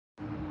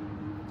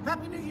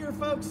Happy New Year,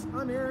 folks.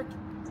 I'm Eric,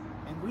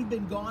 and we've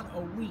been gone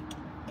a week.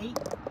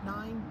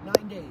 9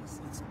 days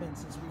it's been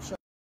since we've shown.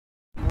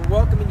 We're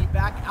welcoming you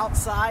back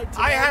outside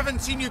today. I haven't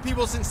seen you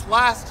people since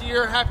last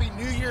year. Happy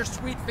New Year,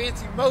 sweet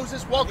fancy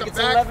Moses. Welcome it's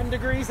back. 11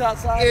 degrees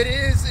outside. It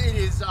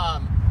is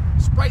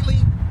sprightly.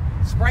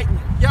 Sprightly.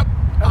 Yep.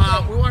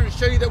 Okay. We wanted to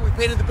show you that we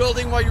painted the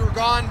building while you were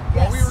gone. Yes.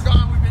 While we were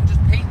gone, we've been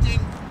just painting.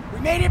 We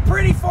made it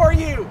pretty for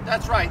you.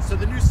 That's right. So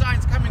the new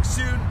sign's coming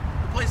soon.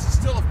 The place is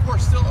still, of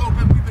course, still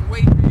open. We've been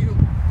waiting for you.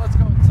 Let's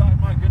go inside.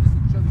 My goodness,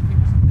 and show these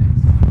people some things.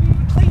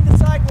 We cleaned the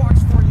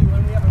sidewalks for you,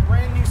 and we have a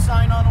brand new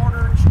sign on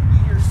order. It should be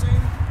here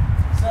soon.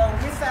 So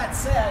with that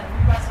said,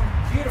 we've got some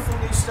beautiful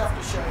new stuff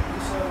to show you.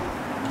 So,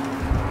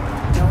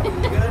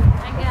 you good?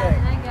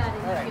 I got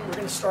it. All right, we're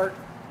going to start.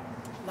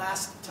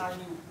 Last time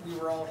we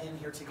were all in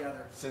here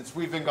together. Since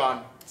we've been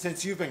gone.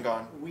 Since you've been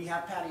gone. We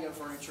have patio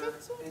furniture,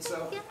 and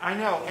so I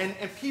know, and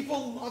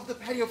people love the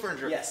patio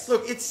furniture. Yes.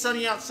 Look, it's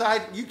sunny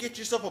outside. You get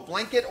yourself a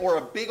blanket or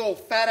a big old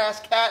fat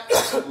ass cat,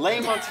 lay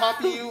him on top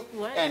of you,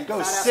 What? and go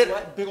Fat-ass sit.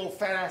 what? Big old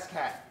fat ass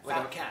cat.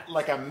 Fat cat.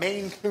 Like a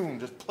Maine Coon.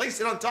 Just place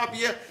it on top of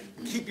you,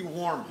 keep you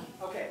warm.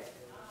 okay.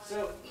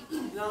 So,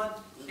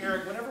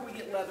 Eric, whenever we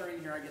get leather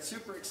in here, I get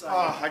super excited.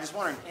 Oh, I just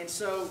wanted. And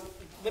so,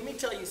 let me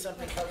tell you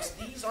something, folks.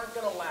 These aren't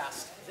going to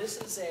last. This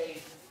is a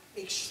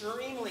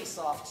extremely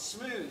soft,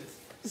 smooth,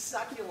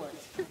 succulent,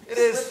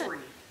 slippery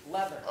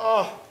leather.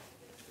 Oh,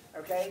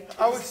 Okay.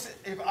 I would.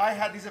 If I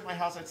had these at my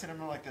house, I'd sit in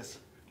them like this.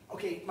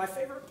 Okay. My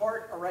favorite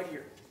part are right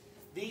here.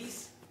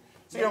 These.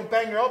 So you don't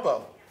bang your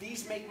elbow.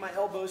 These make my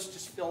elbows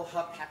just feel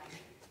happy.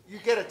 You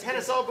get a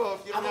tennis elbow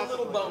if you don't I'm a have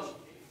little something like bony.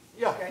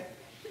 this. Yeah. Okay.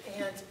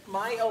 And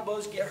my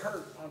elbows get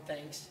hurt on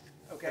things.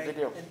 Okay. They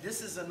do. And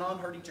this is a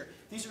non-hurting chair.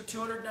 These are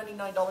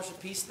 $299 a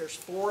piece. There's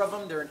 4 of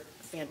them. They're in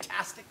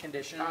fantastic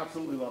condition.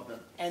 Absolutely love them.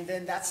 And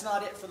then that's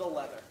not it for the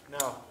leather.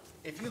 No.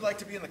 If you'd like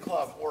to be in the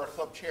club or a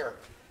club chair,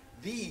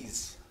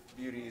 these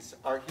beauties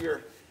are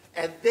here,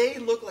 and they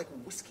look like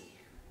whiskey.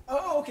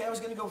 Oh, okay. I was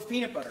going to go with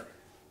peanut butter.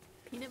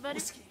 Peanut butter?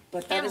 Whiskey.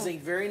 But that is a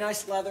very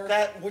nice leather.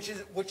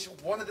 Which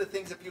one of the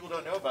things that people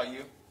don't know about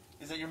you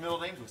is that your middle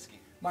name's whiskey.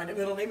 My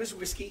middle name is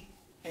Whiskey.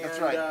 And, That's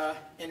right.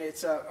 And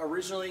it's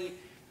originally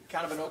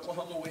kind of an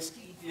Oklahoma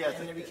whiskey. Yeah, And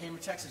then it became a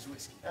Texas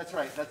whiskey. That's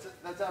right. That's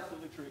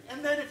absolutely true.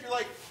 And then if you're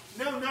like,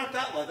 no, not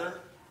that leather.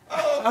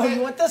 Oh, okay. Oh,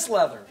 you want this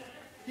leather?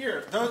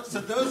 Here,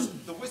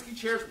 the whiskey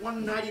chairs,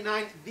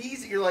 $199.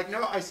 These, you're like,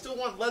 no, I still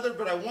want leather,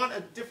 but I want a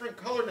different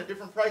color and a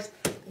different price.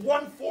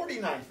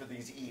 $149 for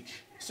these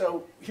each.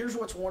 So here's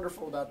what's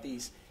wonderful about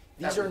these.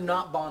 These are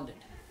not bonded.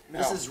 No.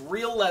 This is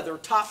real leather,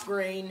 top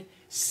grain,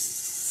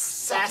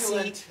 sassy,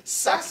 Succulent,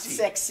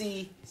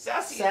 sexy.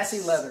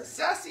 sassy leather.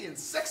 Sassy and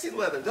sexy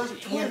leather. Those are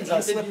twins.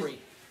 And slippery.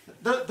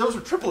 Those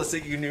were triplets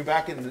that you knew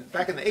back in the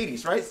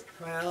 80s, right?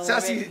 Well,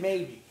 Sassy,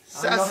 maybe.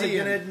 I'm sassy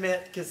going to and-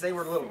 admit because they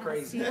were a little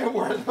crazy. They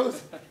were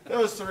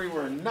those 3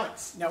 were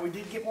nuts. Now we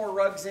did get more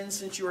rugs in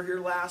since you were here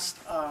last.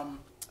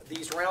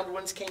 These round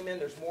ones came in.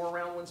 There's more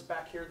round ones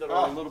back here that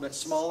are a little bit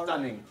smaller.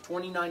 Stunning.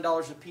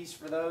 $29 a piece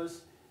for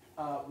those.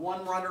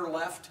 1 runner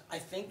left. I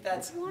think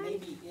that's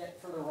maybe it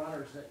for the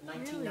runners at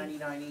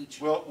 $19.99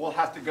 each. We'll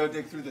have to go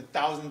dig through the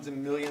thousands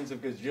and millions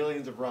of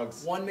gazillions of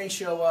rugs. One may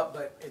show up,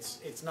 but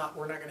it's not.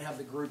 We're not going to have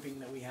the grouping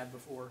that we had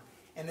before.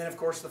 And then of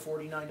course the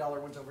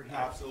 $49 ones over here.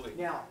 Absolutely.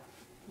 Now,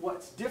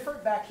 what's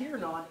different back here,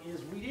 Non,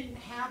 is we didn't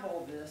have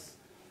all this.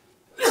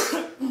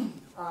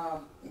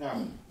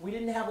 No, We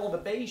didn't have all the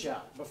beige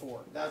out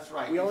before. that's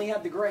right. We only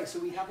had the gray, so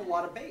we have a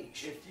lot of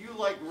beige. If you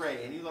like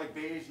gray and you like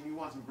beige and you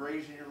want some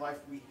grays in your life,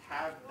 we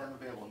have them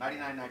available.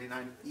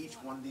 $99.99 each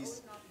one of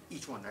these.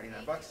 Each one,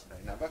 $99,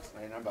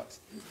 $99.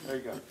 There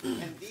you go.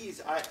 And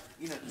these,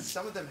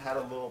 some of them had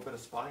a little bit of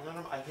spotting on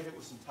them. I hit it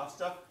with some tough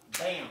stuff.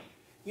 Bam.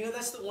 You know,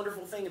 that's the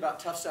wonderful thing about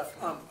Tough Stuff.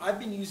 I've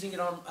been using it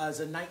on as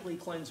a nightly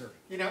cleanser.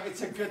 You know,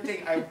 it's a good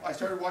thing. I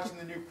started watching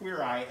the new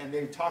Queer Eye, and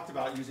they talked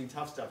about using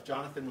Tough Stuff.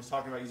 Jonathan was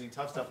talking about using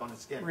Tough Stuff on his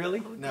skin.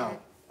 Really? No.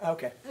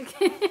 Okay.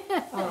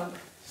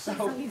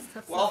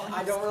 Well,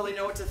 I don't really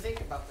know what to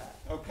think about that.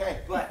 Okay.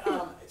 But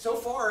so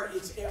far,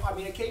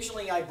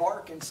 occasionally I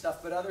bark and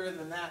stuff, but other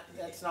than that,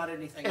 that's not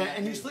anything.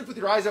 And you sleep with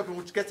your eyes open,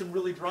 which gets them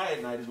really dry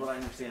at night, is what I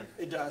understand.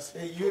 It does.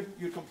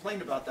 You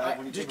complained about that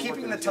when you Just take a look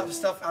keeping at the it. tough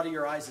stuff out of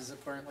your eyes is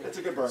apparently. It's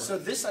a good burn. So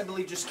this, I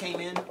believe, just came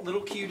in.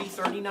 Little cutie,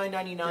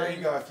 $39.99. There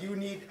you go. If you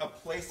need a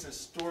place to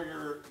store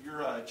your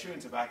chewing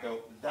tobacco,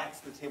 that's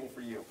the table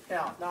for you.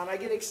 Now, and I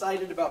get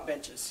excited about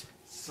benches.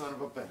 Son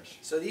of a bench.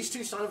 So these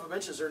 2 son of a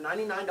benches are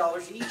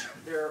 $99 each.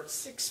 They're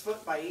 6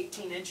 foot by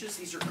 18 inches.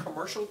 These are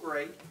commercial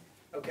grade.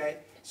 Okay.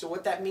 So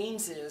what that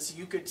means is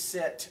you could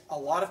sit a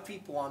lot of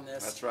people on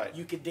this. That's right.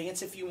 You could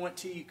dance if you want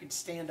to. You could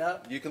stand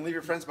up. You can leave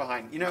your friends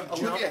behind. You know,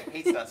 Jump. Olivia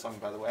hates that song,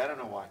 by the way. I don't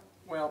know why.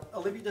 Well,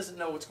 Olivia doesn't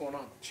know what's going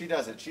on. She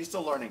doesn't. She's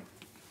still learning.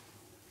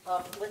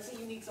 Let's say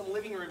you need some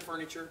living room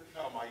furniture.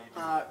 Oh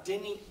my.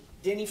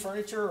 Denny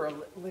furniture or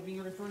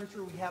living room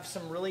furniture. We have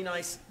some really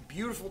nice,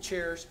 beautiful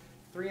chairs.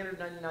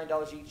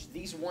 $399 each.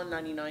 These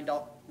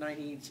 $199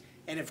 each.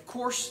 And of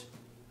course,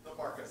 The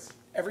Barcas.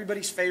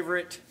 everybody's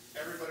favorite,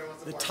 Everybody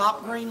wants the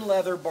top grain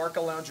leather Barca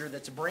Lounger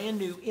that's brand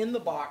new in the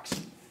box.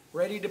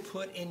 ready to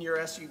put in your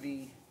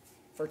SUV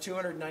for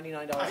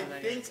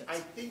 $299.99. I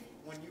think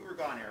when you were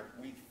gone, Eric,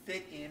 we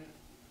fit in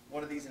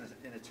one of these in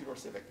a two-door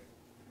Civic.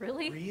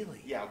 Really?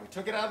 Really? Yeah, we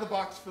took it out of the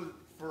box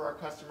for our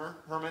customer,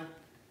 Herman.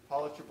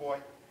 Holla at your boy.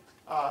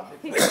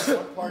 They put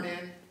one part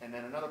in, and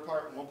then another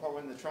part. One part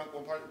went in the trunk,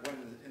 one part went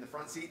in the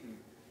front seat.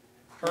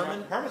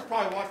 And Herman's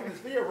probably watching this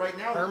video right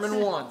now.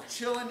 Herman won.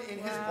 Chilling in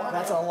his bar.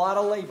 That's a lot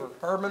of labor.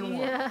 Herman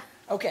won. Yeah.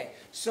 Okay,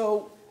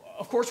 so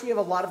of course we have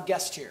a lot of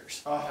guest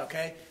chairs.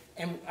 Okay,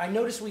 and I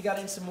noticed we got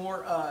in some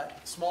more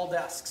small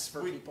desks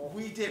for people.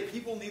 We did.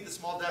 People need the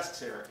small desks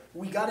here.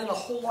 We got in a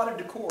whole lot of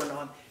decor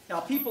now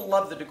people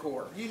love the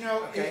decor. You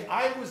know, okay.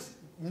 I was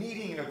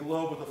needing a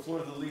globe with a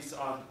fleur-de-lis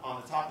on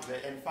the top of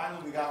it, and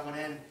finally we got one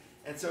in.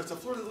 And so it's a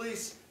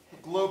fleur-de-lis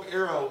globe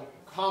arrow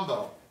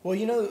combo. Well,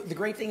 you know, the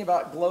great thing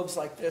about globes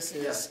like this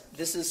is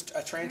this is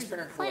a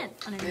transparent globe. Plant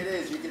underneath. It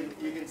is. You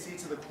can see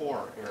to the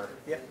core, Eric.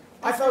 Yeah.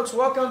 Hi, folks.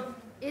 Welcome.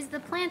 Is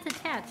the plant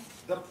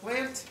attached? The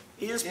plant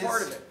Is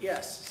part of it,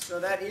 yes. So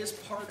that is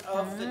part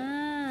of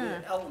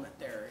the element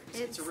there.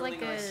 It's a really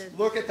like nice.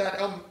 Look at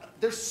that.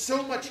 There's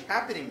so much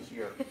happening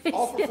here.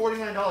 All for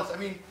 $49. I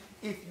mean,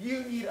 if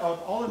you need an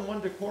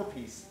all-in-one decor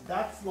piece,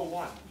 that's the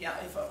one. Yeah,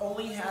 if I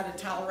only had a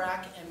towel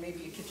rack and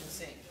maybe a kitchen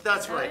sink.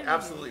 That's right.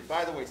 Absolutely.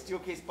 By the way, steel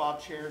case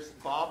Bob chairs,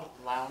 Bob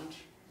Lounge,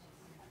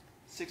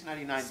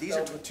 $6.99. These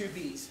are Spelled with two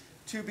B's.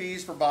 two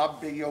B's for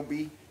Bob, Big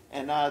O-B,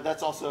 and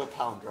that's also a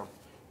palindrome.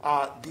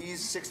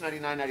 These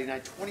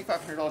 $699.99,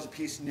 $2,500 a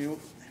piece new,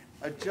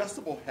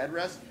 adjustable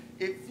headrest.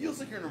 It feels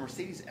like you're in a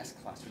Mercedes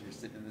S-Class when you're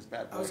sitting in this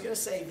bad boy. I was going to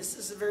say, this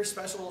is a very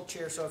special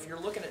chair, so if you're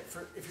looking if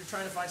you're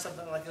trying to find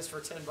something like this for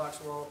 $10,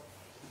 well,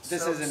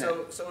 This isn't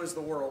it. So is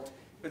the world.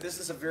 But this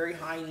is a very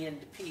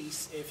high-end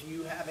piece if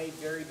you have a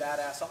very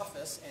badass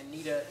office and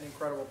need an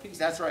incredible piece.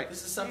 That's right.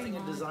 This is something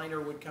a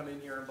designer would come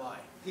in here and buy.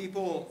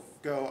 People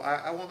go,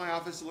 I want my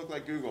office to look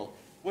like Google.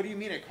 What do you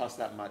mean it costs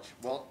that much?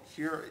 Well,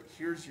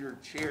 here's your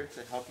chair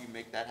to help you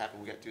make that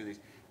happen. We got two of these.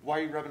 Why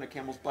are you rubbing a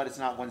camel's butt? It's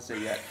not Wednesday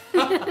yet.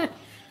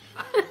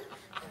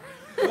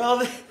 Well,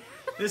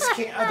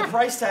 the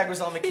price tag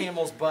was on the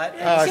camel's butt.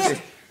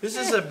 This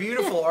is a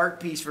beautiful art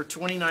piece for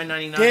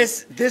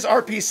 $29.99. This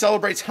art piece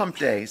celebrates Hump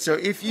Day. So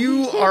if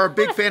you are a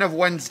big fan of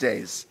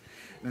Wednesdays,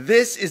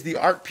 this is the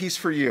art piece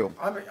for you.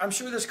 I'm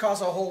sure this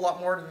costs a whole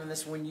lot more than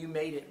this when you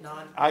made it,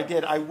 I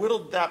did. I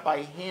whittled that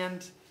by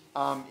hand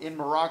in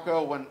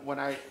Morocco when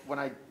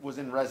I was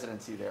in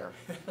residency there.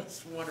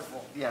 That's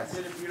wonderful. Yes.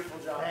 You did a beautiful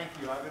job. Thank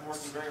you. I've been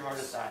working very hard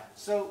at that.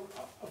 So,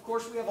 of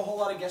course, we have a whole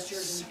lot of guest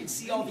chairs, and you can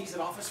see all these at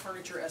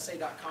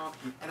officefurnitureSA.com.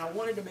 And I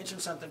wanted to mention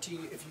something to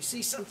you. If you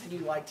see something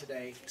you like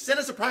today, Send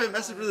us a private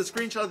message with a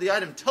screenshot of the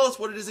item. Tell us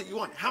what it is that you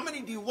want. How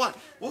many do you want?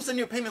 We'll send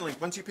you a payment link.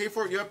 Once you pay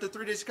for it, you have up to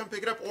 3 days to come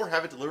pick it up or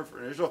have it delivered for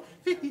an initial.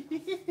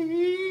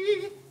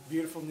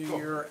 beautiful New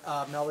Year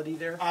melody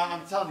there.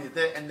 I'm telling you,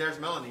 and there's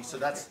Melanie, so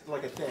that's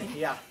like a thing.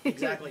 Yeah,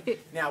 exactly.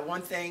 Now,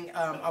 one thing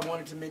I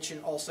wanted to mention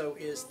also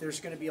is there's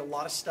going to be a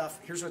lot of stuff.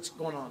 Here's what's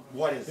going on.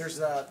 What is? There's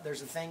a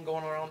thing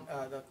going on,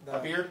 the A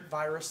beer?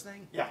 virus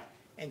thing. Yeah.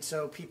 And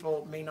so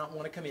people may not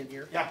want to come in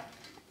here. Yeah.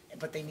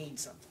 But they need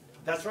something.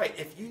 That's right.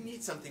 If you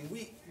need something,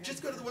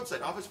 just go to the website,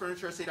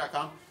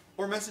 officefurnitureSA.com,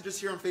 or message us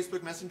here on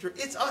Facebook Messenger.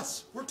 It's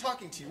us. We're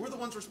talking to you. We're the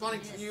ones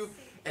responding to you,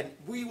 and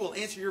we will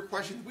answer your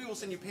questions. We will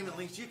send you payment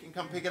links. You can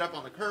come pick it up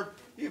on the curb.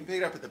 You can pick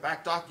it up at the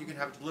back dock. You can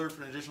have it delivered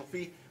for an additional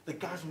fee. The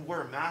guys will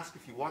wear a mask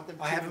if you want them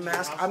to. I have a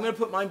mask. I'm going to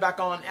put mine back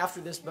on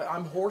after this, but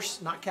I'm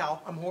hoarse, not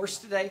cow. I'm hoarse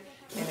today,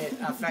 and it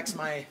affects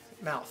my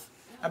mouth.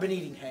 I've been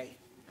eating hay.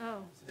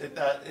 Oh.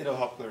 It'll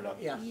help clear it up.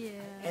 Yeah. Yeah.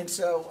 And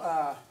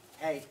so,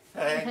 hey.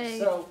 Hey.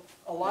 So,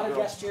 a lot of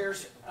guest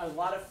chairs, a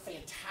lot of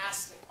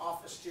fantastic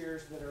office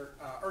chairs that are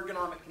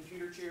ergonomic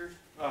computer chairs.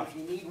 If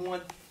you need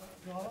one,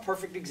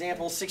 perfect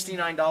example,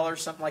 $69,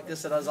 something like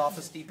this at us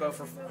Office Depot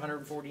for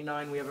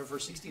 $149. We have it for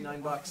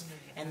 $69.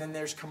 And then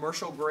there's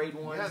commercial grade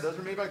ones. Yeah, those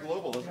are made by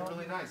Global. Those are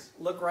really nice.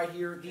 Look right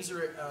here. These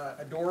are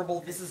adorable.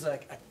 This is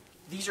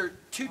these are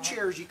two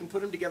chairs. You can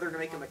put them together to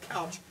make them a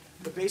couch.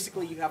 But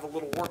basically, you have a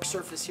little work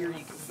surface here. You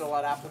can fill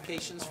out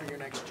applications for your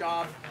next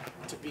job,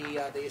 to be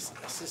the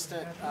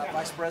assistant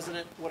vice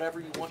president,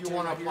 whatever you want to. If you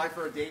want to apply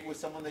for a date with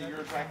someone that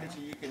you're attracted to,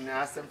 you can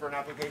ask them for an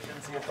application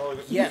and see if they'll.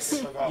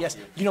 Yes, yes.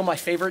 You know, my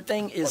favorite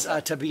thing is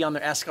to be on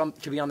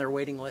their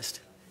waiting list.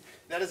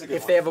 That is a good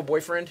If one. they have a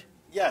boyfriend.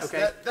 Yes,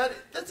 Okay.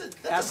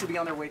 that's to be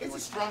on their waiting it's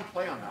list. a strong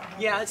play on that.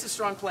 Yeah, it's a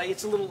strong play.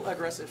 It's a little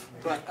aggressive,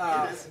 but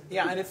It is.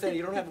 yeah. And if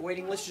you don't have a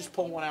waiting list, just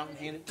pull one out and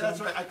hand it to That's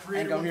them. right. I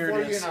created and go, one here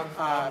for it you, is.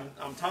 and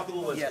I'm top of the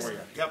list Yes. for you.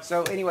 Yep.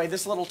 So anyway,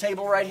 this little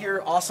table right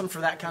here, awesome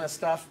for that kind of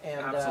stuff. And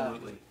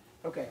Absolutely.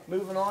 Okay,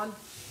 moving on.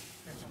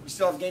 We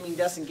still have gaming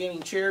desks and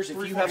gaming chairs. If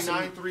you have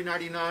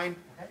 $3.99.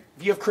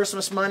 if you have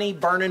Christmas money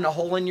burning a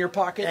hole in your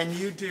pocket, And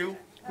you do.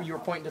 you were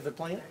pointing to the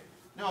plant.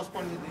 No, I was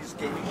pointing to these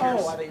gaming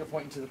chairs. Oh, I think you're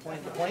pointing to the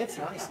plant. The plant's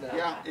nice though.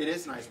 Yeah, it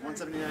is nice.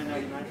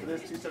 $179.99 for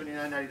this,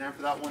 $279.99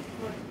 for that one.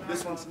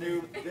 This one's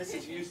new. This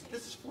is used.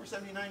 This is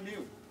 $479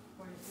 new.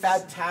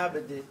 Fab tab.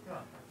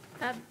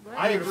 What?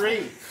 I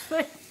agree.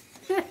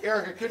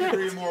 Eric, I couldn't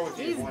agree more with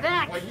you. He's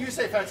back. When you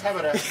say Fats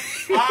Habita,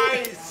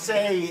 I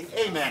say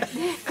amen,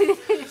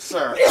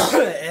 sir.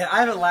 I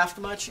haven't laughed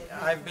much.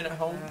 I've been at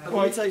home. But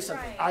let me tell you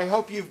something. I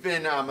hope you've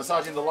been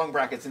massaging the lung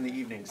brackets in the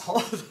evenings.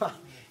 Hold on.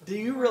 Do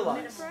you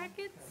realize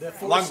Brackets?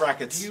 that Lung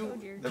brackets. Do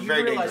They're you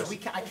very realize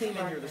dangerous. I came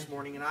in here this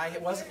morning and I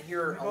wasn't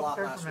here a lot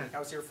last week. I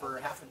was here for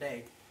half a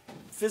day,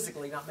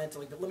 physically, not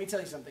mentally. But let me tell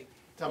you something.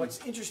 Tell me.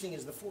 What's interesting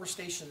is the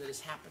forestation that has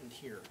happened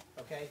here.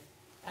 Okay,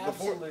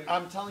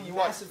 I'm telling you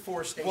what. massive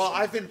forestation. Well,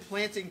 I've been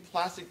planting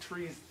plastic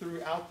trees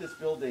throughout this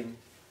building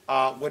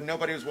when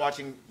nobody was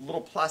watching.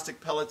 Little plastic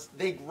pellets.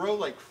 They grow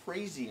like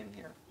crazy in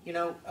here. You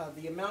know,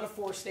 the amount of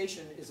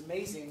forestation is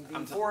amazing. The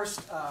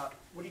forest,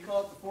 what do you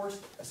call it? The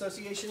Forest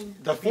Association?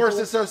 The Forest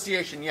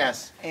Association,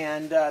 yes.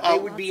 And they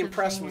would be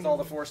impressed with all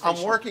the forestation.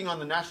 I'm working on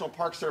the National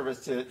Park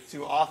Service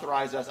to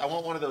authorize us. I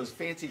want one of those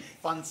fancy,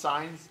 fun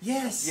signs.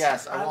 Yes.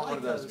 Yes, I want like one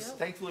of those. those.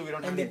 Thankfully, we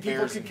don't have And any then people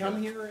bears could in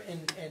come here. here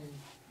and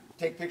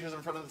Take pictures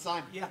in front of the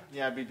sign. Yeah.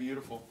 Yeah, it'd be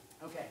beautiful.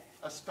 okay.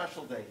 A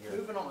special day here.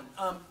 Moving on.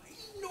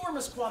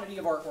 Enormous quantity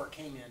of artwork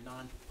came in,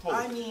 Don.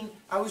 Totally. I mean,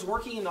 I was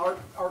working in the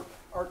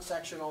art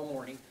section all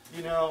morning.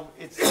 You know,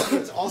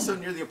 it's also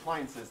near the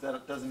appliances.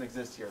 That doesn't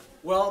exist here.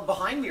 Well,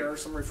 behind me are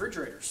some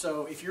refrigerators.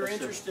 So if you're That's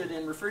true. interested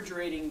in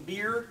refrigerating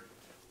beer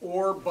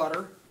or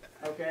butter,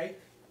 okay?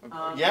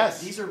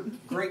 Yes. These are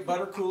great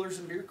butter coolers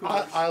and beer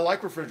coolers. I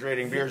like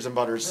refrigerating beers and The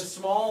butters.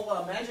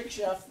 small Magic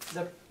Chef,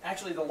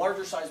 actually the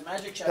larger size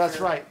Magic Chef. That's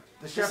here, right.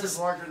 The chef this is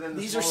larger than the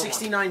These are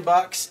smaller one.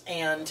 $69,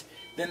 and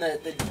then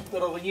the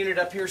little unit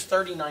up here is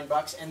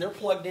 $39, and they're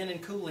plugged in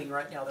and cooling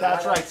right now. They're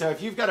That's right right. So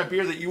if you've got a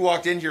beer that you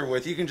walked in here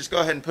with, you can just go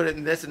ahead and put it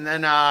in this and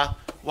then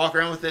walk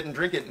around with it and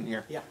drink it in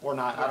here. Yeah. Or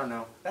not. I don't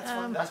know. That's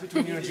fine. That's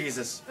between you and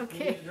Jesus.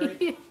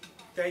 Okay.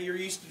 Okay, you're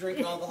used to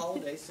drinking all the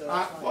holidays, so.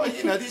 Well,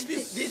 you know,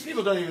 these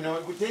people don't even know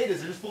what day it is.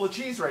 They're just full of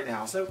cheese right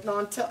now. So,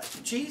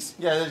 cheese,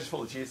 Yeah, they're just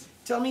full of cheese.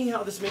 tell me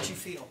how this makes you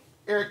feel.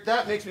 Eric,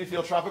 that makes me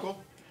feel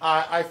tropical.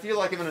 I feel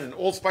like I'm in an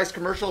Old Spice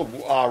commercial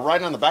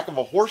riding on the back of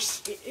a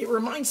horse. It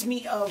reminds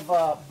me of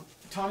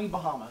Tommy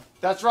Bahama.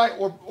 That's right.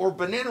 Or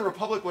Banana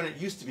Republic when it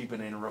used to be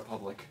Banana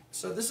Republic.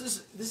 So this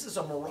is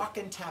a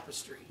Moroccan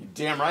tapestry.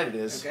 Damn right it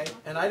is. Okay,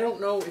 and I don't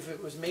know if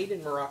it was made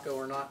in Morocco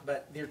or not,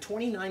 but they're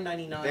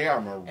 $29.99. They are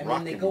and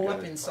then they go Moroccan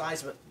up good. in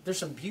size. But there's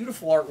some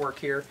beautiful artwork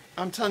here.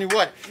 I'm telling you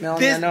what.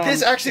 Melanie, I know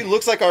This I'm- actually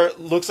looks like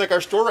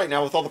our store right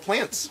now with all the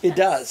plants. It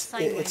does.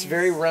 Sideways. It's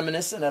very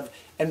reminiscent of.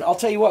 And I'll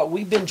tell you what,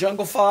 we've been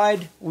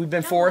jungle-fied, we've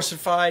been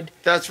forestified.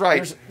 That's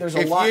right. There's a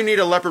if lot. you need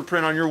a leopard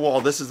print on your wall,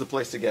 this is the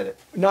place to get it.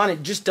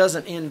 It just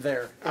doesn't end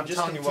there. I'm just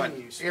telling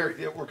continues. you what,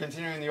 Eric, we're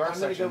continuing the art I'm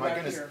gonna section. go My back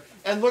goodness. here.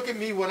 And look at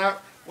me when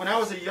I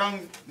was a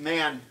young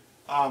man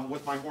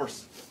with my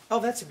horse.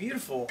 Oh, that's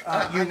beautiful.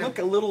 I You know. look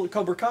a little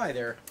Cobra Kai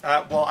there.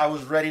 Well, I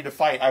was ready to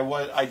fight.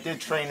 I did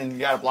train and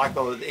got a black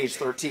belt at age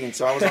 13,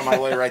 so I was on my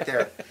way right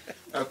there.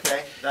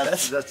 Okay,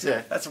 that's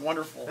it. That's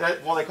wonderful.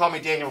 Well, they call me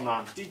Daniel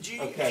Non. Did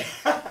you? Okay.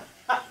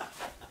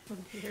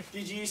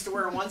 Did you used to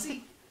wear a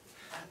onesie?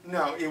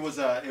 No, it was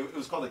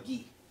called a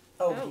ghee.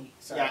 Oh, Oh. ghee,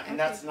 sorry. Yeah, and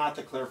that's not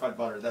the clarified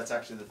butter. That's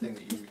actually the thing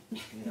that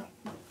you know.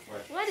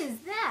 Right. What is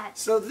that?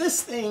 So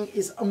this thing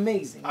is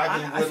amazing.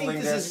 I've been I think whittling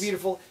this is this.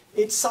 beautiful.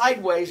 It's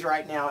sideways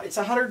right now. It's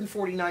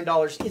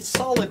 $149. It's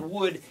solid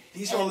wood.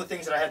 These are all the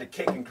things that I had to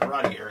kick in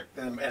karate, Eric,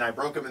 and I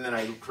broke them, and then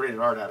I created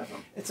art out of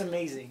them. It's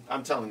amazing.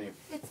 I'm telling you,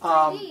 It's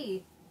Um,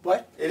 3D.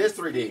 What? it is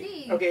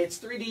 3D. 3D. Okay, it's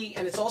 3D,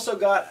 and it's also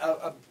got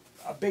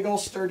a big old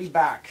sturdy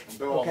back.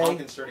 Big old Okay.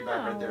 honking sturdy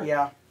back right there.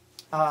 Yeah.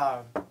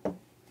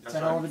 It's That's a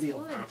hell of a right. deal.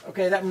 Wood.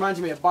 Okay, that reminds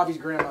me of Bobby's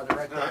grandmother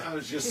right there. I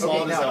was just Okay,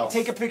 solid as now, hell.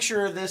 take a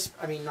picture of this.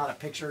 I mean, not a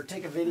picture.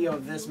 Take a video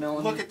of this,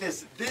 Melanie. Look at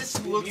this. This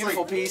looks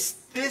beautiful like piece.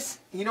 this.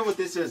 You know what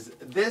this is?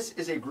 This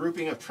is a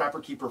grouping of Trapper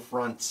Keeper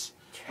fronts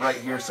right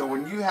here. So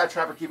when you had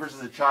Trapper Keepers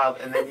as a child,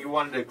 and then you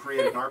wanted to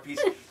create an art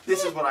piece,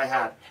 this is what I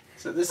had.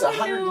 So this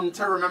is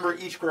To remember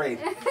each grade.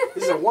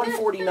 This is a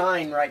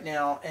 $149 right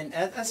now, and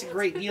that's a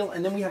great deal.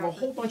 And then we have a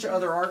whole bunch of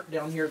other art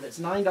down here that's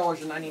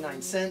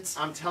 $9.99.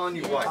 I'm telling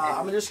you what.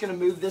 I'm just going to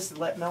move this and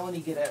let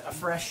Melanie get a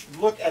fresh,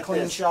 Look at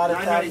clean this. shot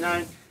at that.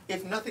 $9.99.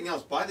 If nothing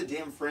else, buy the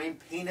damn frame,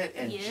 paint it,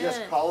 and Yes.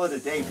 just call it a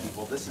day,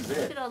 people. This is Look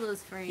it. at all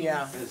those frames.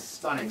 Yeah. It's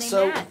stunning. And they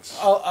So match.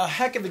 a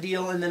heck of a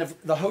deal. And then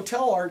if the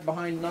hotel art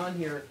behind on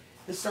here,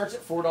 this starts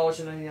at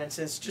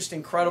 $4.99. Just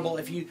incredible.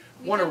 If you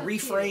want to Yeah,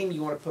 it's reframe,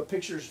 you want to put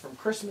pictures from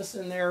Christmas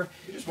in there.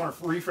 You just want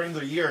to reframe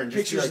the year and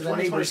just Pictures be like of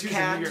the neighbor's 2022 's a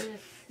cat. new year.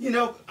 You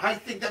know, I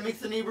think that makes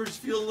the neighbors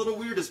feel a little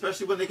weird,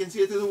 especially when they can see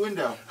it through the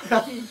window.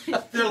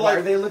 They're Why are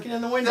like, they looking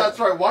in the window? that's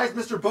right, why is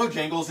Mr.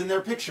 Bojangles in their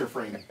picture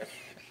frame?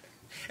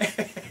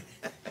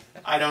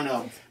 I don't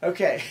know.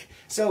 Okay,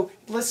 so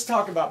let's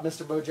talk about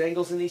Mr.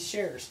 Bojangles and these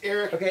chairs.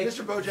 Eric, Okay,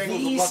 Mr. Bojangles would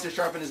these love to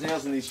sharpen his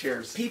nails in these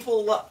chairs.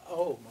 people love.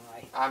 Oh my.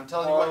 I'm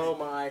telling you Oh what,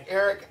 my.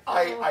 Eric,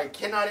 I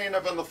cannot end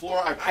up on the floor.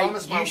 I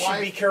promised my You should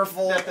be wife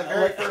careful. that the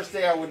very first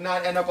day I would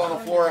not end up on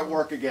the floor at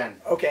work again.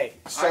 Okay,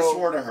 so I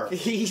swore to her.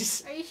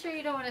 These Are you sure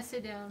you don't want to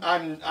sit down?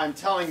 I'm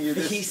telling you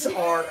this. these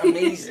are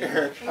amazing.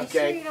 Eric, Are you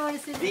sure Okay. you don't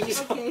want to sit down? These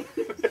are-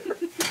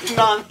 Okay.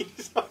 None of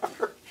these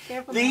are.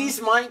 Careful These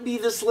now. might be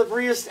the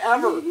slipperiest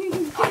ever.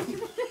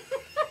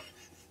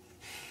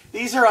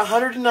 These are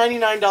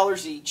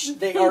 $199 each.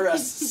 They are a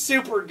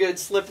super good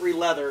slippery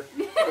leather.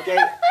 Okay?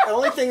 The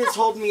only thing that's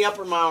holding me up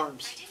are my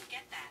arms. She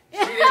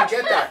didn't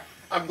get that.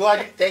 I'm glad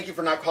you, thank you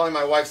for not calling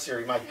my wife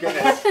Siri. My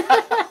goodness.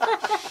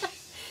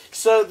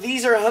 So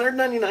these are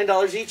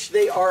 $199 each.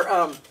 They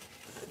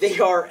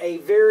are a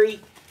very,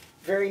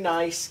 very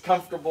nice,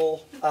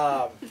 comfortable,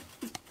 what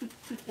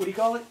do you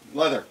call it?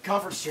 Leather.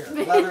 Comfort chair.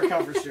 Leather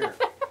comfort chair.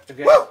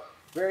 Okay. Woo!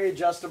 Very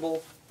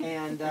adjustable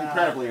and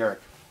Incredibly, Eric.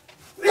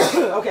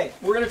 okay,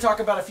 we're going to talk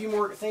about a few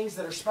more things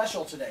that are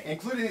special today.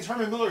 Including these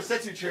Herman Miller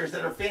Setsu chairs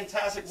that are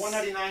fantastic.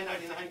 $199.99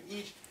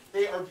 each.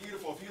 They are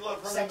beautiful. If you love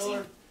Herman Sexy.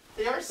 Miller,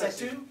 they are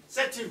sexy. Setsu?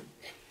 Setsu.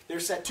 They're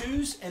set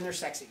twos and they're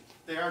sexy.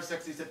 They are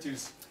sexy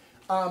Setsus.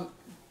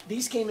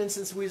 These came in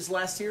since we was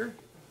last here.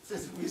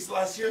 Since we used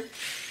last year.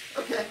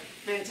 Okay,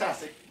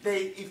 fantastic.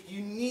 If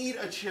you need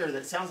a chair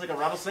that sounds like a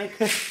rattlesnake,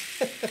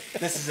 this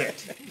is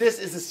it. This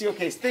is the steel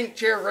case think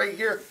chair right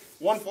here.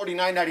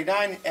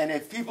 $149.99, and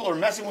if people are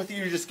messing with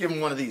you, you just give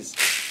them one of these.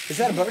 Is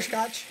that a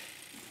butterscotch?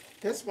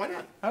 Yes, why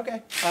not?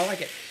 Okay, I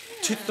like it.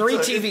 Three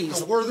It's TVs.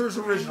 the Werther's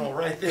original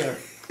right there.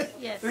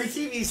 Yes. Three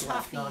TVs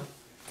left, Coffee. Don.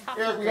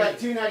 Coffee. Eric, we got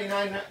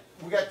 $2.99.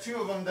 We got two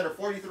of them that are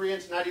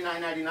 43-inch,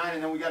 $99.99,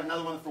 and then we got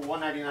another one for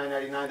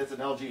 $199.99. That's an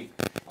LG.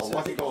 A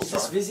Lucky Gold Is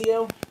this Star.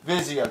 Vizio?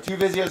 Vizio. Two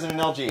Vizios and an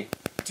LG.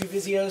 Two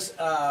Vizios.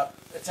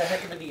 It's a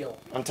heck of a deal.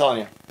 I'm telling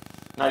you.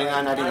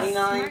 $99.99.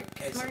 Smart,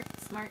 Okay, so-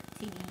 smart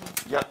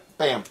TV. Yep.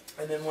 Bam.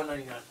 And then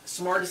 $199.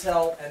 Smart as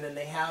hell. And then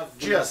they have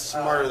these, Just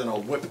smarter than a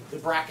whip. the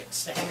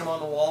brackets to hang them on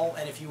the wall.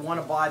 And if you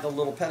want to buy the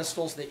little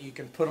pedestals that you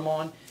can put them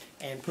on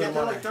and put Yeah, them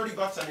they're on, like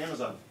 $30 on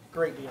Amazon.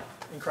 great deal,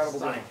 incredible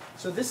deal. Stunning.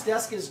 So this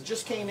desk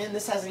just came in.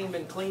 This hasn't even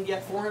been cleaned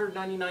yet.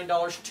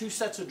 $499. Two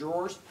sets of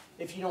drawers.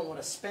 If you don't want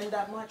to spend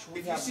that much,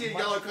 we If you have see a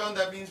much- yellow cone,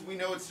 that means we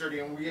know it's dirty,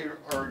 and we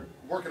are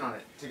working on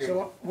it. To get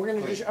So we're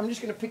gonna. clean. I'm just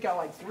gonna pick out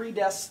like three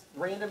desks,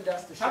 random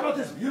desks. To show How about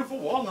you. this beautiful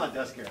walnut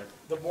desk here?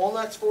 The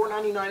walnuts,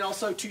 $499.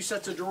 Also, two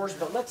sets of drawers.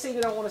 But let's say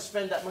they don't want to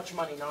spend that much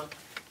money, non.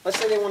 Let's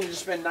say they wanted to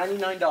spend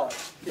 $99.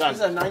 This Done.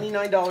 is a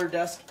 $99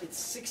 desk. It's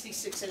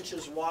 66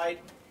 inches wide.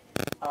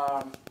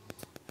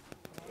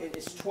 It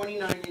is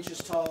 29 inches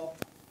tall.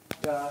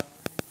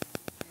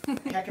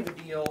 Heck of a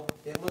deal.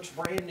 It looks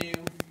brand new.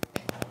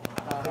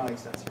 That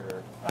makes sense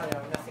here. I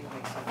know, nothing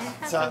makes sense. And it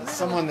has a So, little-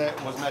 someone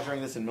that was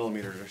measuring this in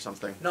millimeters or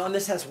something. Non,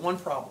 this has one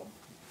problem.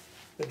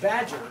 The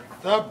Badger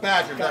The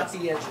Badger. got That's,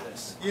 the edge of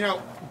this. you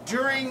know,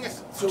 during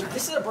So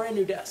this is a brand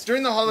new desk.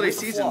 the holiday With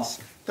the seasons,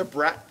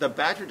 flaw. the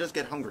Badger does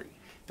get hungry.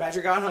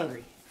 Badger got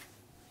hungry.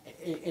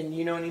 And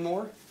you know any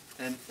more?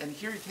 And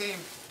here he came,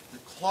 the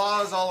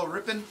claws all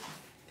ripping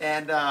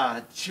and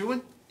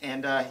chewing,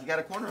 and he got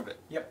a corner of it.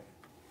 Yep.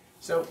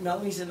 So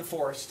Melanie's in the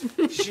forest.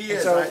 She And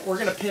is. so right? we're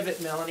going to pivot,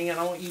 Melanie, and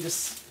I want you to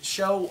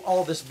show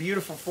all this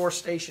beautiful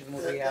forestation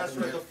that we have That's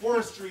in right. The here.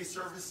 forestry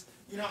service.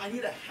 You know, I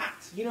need a hat.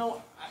 You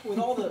know, with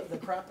all the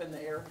crap in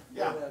the air,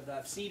 Yeah.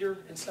 the cedar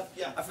and stuff,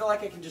 Yeah. I feel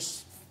like I can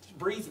just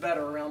breathe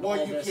better around Well,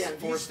 all you this can't.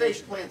 These forestation.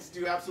 stage plants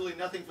do absolutely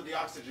nothing for the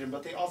oxygen,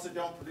 but they also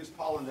don't produce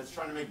pollen that's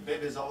trying to make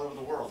babies all over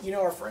the world. You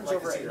know, our friends Like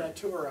over the at cedar.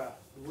 Natura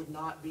would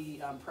not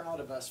be proud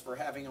of us for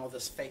having all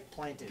this fake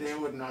plantage. They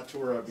would not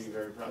be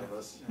very proud of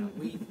us.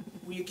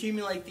 We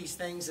accumulate these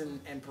things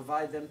and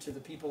provide them to the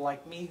people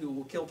like me who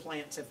will kill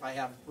plants if I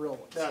have real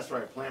ones. That's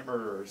right, plant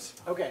murderers.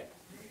 Okay,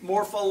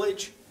 more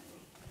foliage.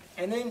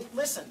 And then,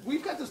 listen,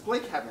 We've got display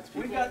cabinets,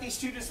 people. we've got these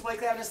two display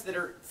cabinets that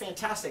are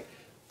fantastic.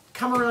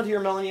 Come around here,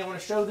 Melanie. I want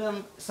to show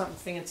them something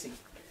fancy.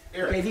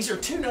 Eric. Okay, these are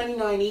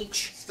 $2.99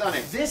 each.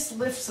 Stunning. This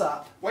lifts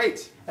up.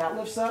 Wait. That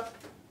lifts up.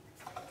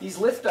 These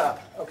lift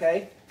up,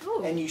 okay?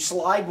 Ooh. And you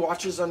slide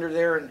watches under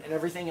there and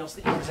everything else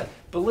that you use.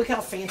 But look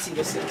how fancy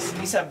this is.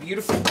 These have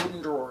beautiful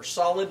wooden drawers,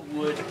 solid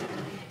wood.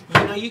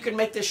 You know, you can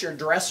make this your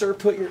dresser,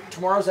 put your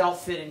tomorrow's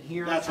outfit in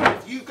here. That's right.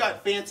 If you've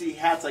got fancy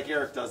hats like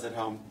Eric does at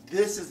home,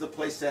 this is the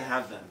place to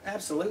have them.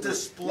 Absolutely.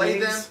 Display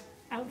Wigs. them.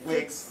 Outfits.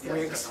 Wigs. Yes,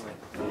 Wigs.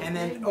 definitely. And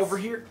then over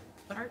here,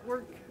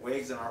 Artwork.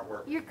 Wigs and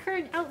artwork. Your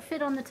current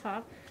outfit on the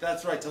top.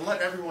 That's right. To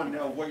let everyone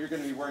know what you're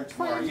going to be wearing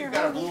tomorrow. Plan your You've got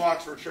a holiday. blue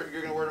Oxford shirt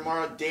you're going to wear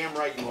tomorrow. Damn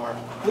right you are.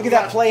 Look at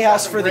that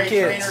playhouse Some for the great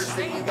kids. Trainers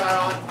that you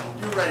got on.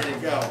 You're ready to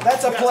go. That's a You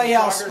got some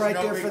playhouse joggers, right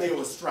no there big for the- deal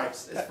with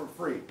stripes. It's for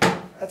free.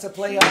 that's a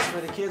playhouse for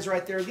the kids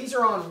right there. These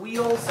are on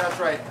wheels. That's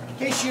right. In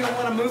case you don't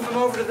want to move them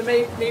over to the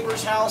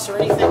neighbor's house or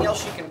anything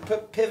else, you can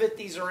pivot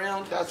these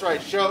around. That's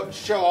right.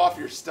 Show off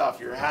your stuff,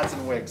 your hats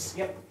and wigs.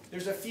 Yep.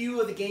 There's a few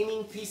of the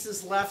gaming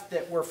pieces left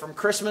that were from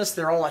Christmas.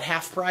 They're all at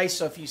half price,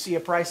 so if you see a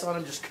price on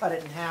them, just cut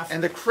it in half.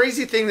 And the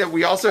crazy thing that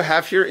we also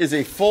have here is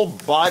a full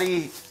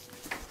body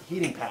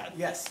heating pad.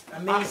 yes,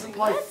 amazing.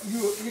 Like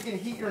you can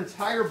heat your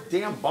entire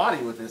damn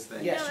body with this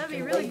thing. Yes, Yeah, that'd you be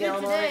can really lay good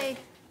down on it. today.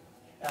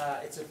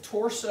 It's a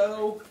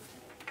torso,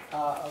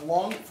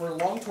 for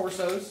long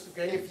torsos.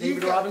 Okay, If David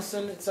you've got-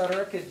 Robinson,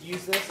 etc., could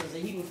use this as a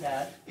heating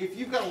pad. If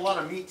you've got a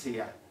lot of meat to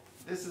you,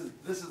 this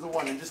is the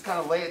one. And just kind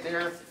of lay it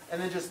there, and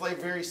then just lay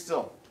very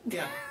still.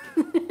 Yeah.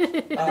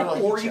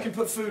 It'll Or heat you can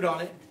put food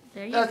on it.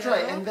 There you That's go.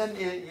 right. And then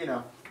you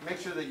know, make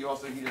sure that you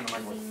also heat in the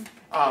microwave.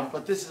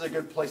 But this is a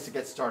good place to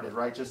get started,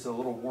 right? Just a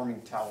little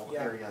warming towel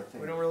Yeah, area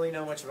thing. we don't really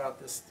know much about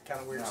this kind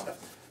of weird No.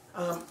 stuff.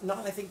 No,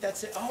 I think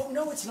that's it. Oh,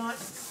 no, it's not.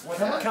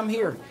 not? Come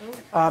here.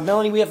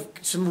 Melanie, we have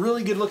some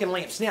really good looking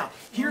lamps. Now,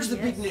 here's the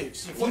big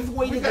news. If you've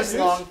waited got this news?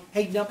 long,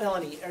 hey, no,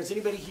 Melanie, is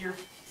anybody here?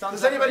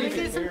 Does anybody Let's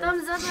get some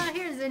thumbs up out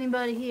here. Is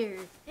anybody here?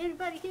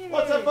 Anybody here?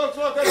 What's up, folks?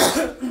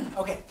 Welcome.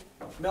 Okay,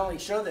 Melanie,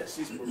 show this.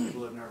 These poor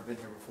people have never been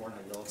here before. Now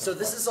you'll So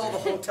this is all the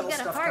hotel We got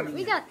a stuff heart. coming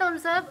We in. got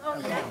thumbs up. Oh,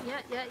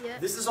 yeah.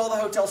 This is all the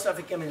hotel stuff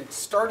that coming in.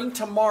 Starting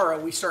tomorrow,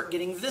 we start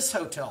getting this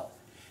hotel.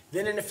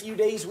 Then in a few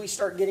days, we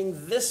start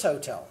getting this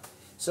hotel.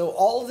 So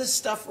all this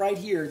stuff right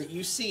here that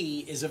you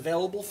see is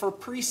available for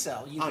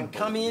pre-sale. You can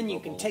come in, you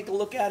can take a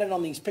look at it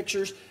on these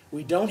pictures.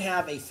 We don't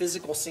have a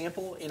physical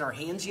sample in our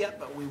hands yet,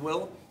 but we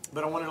will.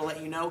 But I wanted to let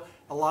you know,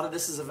 a lot of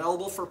this is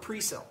available for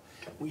pre-sale.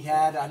 We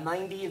had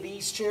 90 of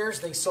these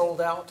chairs. They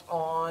sold out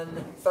on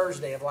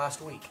Thursday of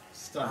last week.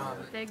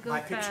 They go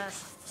My pictures.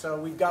 fast. So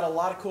we've got a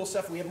lot of cool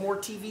stuff. We have more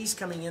TVs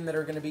coming in that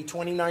are going to be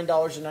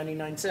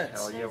 $29.99.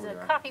 Hell yeah, There's we a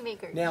are. coffee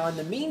maker. Now, in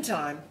the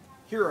meantime,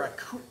 here are a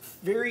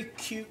very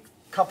cute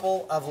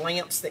couple of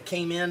lamps that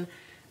came in.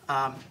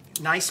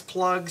 Nice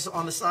plugs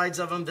on the sides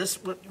of them.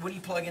 This, what do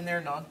you plug in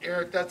there, Non?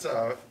 Eric, that's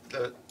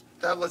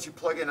that lets you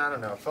plug in, I don't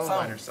know, a phone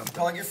line or something.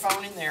 Plug your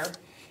phone in there,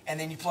 and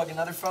then you plug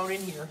another phone in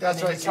here. That's and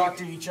then right, you so talk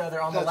to each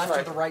other on the that's left or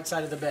right. the right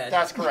side of the bed.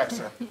 That's correct,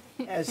 sir.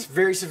 It's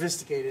very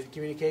sophisticated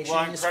communication.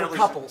 Well, It's for incredibly,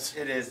 couples.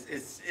 it is.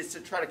 It's to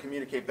try to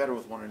communicate better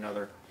with one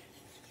another.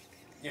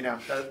 You know,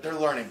 they're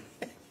learning.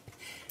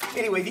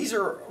 Anyway, these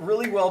are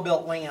really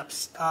well-built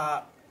lamps.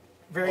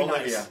 Very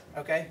Olivia. nice.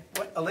 Okay.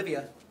 What?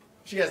 Olivia.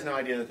 She has no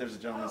idea that there's a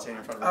gentleman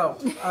standing in front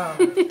of her.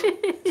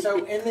 Oh.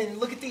 So, and then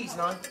look at these,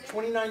 Non.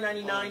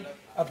 $29.99.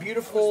 A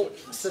beautiful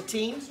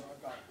sateen.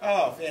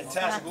 Oh,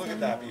 fantastic. Look at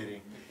that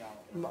beauty.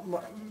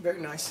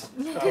 Very nice.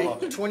 Okay.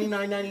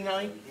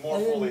 $29.99. More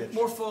And then foliage.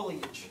 More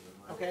foliage.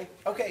 Okay.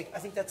 Okay. I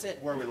think that's it.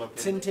 Where are we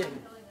located? 1010.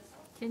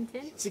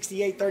 1010.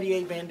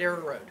 6838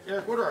 Bandera Road.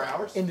 Eric, what are our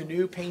hours? In the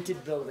new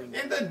painted building.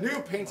 In the new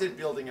painted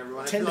building,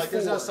 everyone. If 10 you're to like,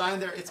 there's no 4. sign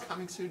there, it's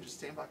coming soon. Just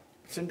stand by.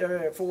 It's in there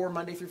at 4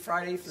 Monday through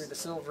Friday through the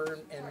silver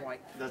and white.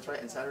 That's right.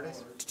 And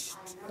Saturdays?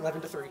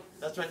 11 to 3.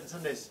 That's right. And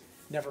Sundays.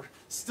 Never.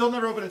 Still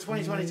never open in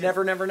 2022.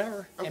 Never, never,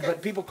 never. Okay.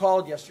 But people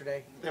called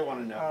yesterday. They want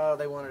to know. Oh,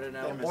 they wanted to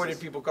know. They miss Boy, us. did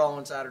people call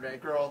on Saturday.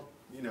 Girl,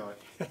 you know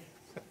it.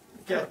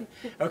 Okay.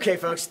 Okay,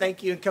 folks,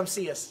 thank you, and come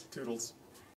see us. Toodles.